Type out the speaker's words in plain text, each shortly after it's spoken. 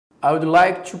I would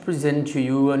like to present to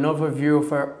you an overview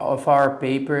of our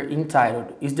paper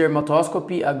entitled "Is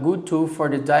Dermoscopy a Good Tool for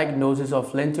the Diagnosis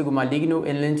of Lentigo Maligno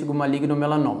and Lentigo Maligno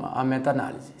Melanoma, a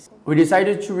Meta-Analysis?" We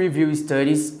decided to review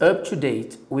studies up to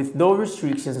date, with no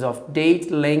restrictions of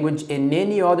date, language, and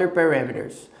any other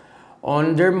parameters,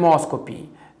 on dermoscopy,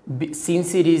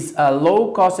 since it is a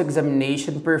low-cost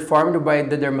examination performed by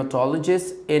the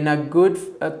dermatologist and a good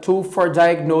tool for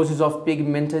diagnosis of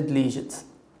pigmented lesions.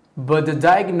 But the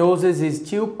diagnosis is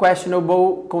still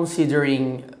questionable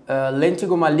considering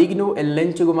lentigo maligno and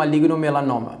lentigo maligno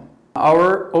melanoma.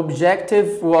 Our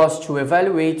objective was to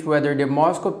evaluate whether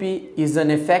dermoscopy is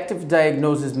an effective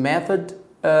diagnosis method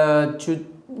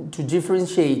to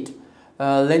differentiate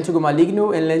lentigo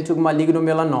maligno and lentigo maligno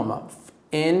melanoma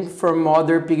and from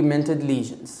other pigmented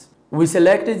lesions. We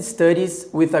selected studies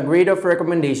with a grade of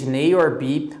recommendation A or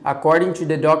B according to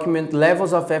the document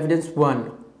Levels of Evidence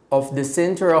 1 of the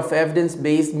Center of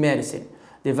Evidence-Based Medicine.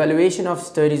 The evaluation of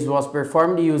studies was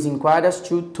performed using QUADAS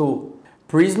 2 tool.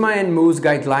 PRISMA and MUS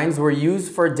guidelines were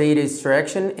used for data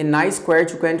extraction and I-squared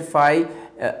to quantify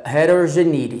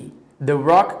heterogeneity. The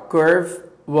ROC curve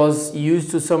was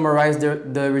used to summarize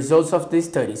the results of the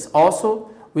studies. Also,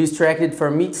 we extracted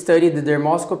from each study the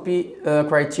dermoscopy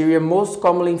criteria most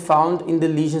commonly found in the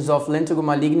lesions of lentigo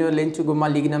maligno and lentigo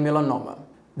maligna melanoma.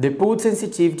 The pooled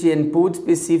sensitivity and pooled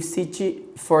specificity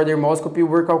for dermoscopy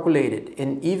were calculated,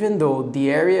 and even though the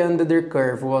area under the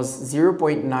curve was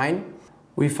 0.9,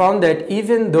 we found that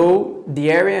even though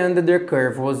the area under the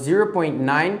curve was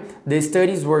 0.9, the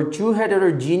studies were too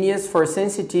heterogeneous for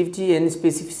sensitivity and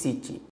specificity.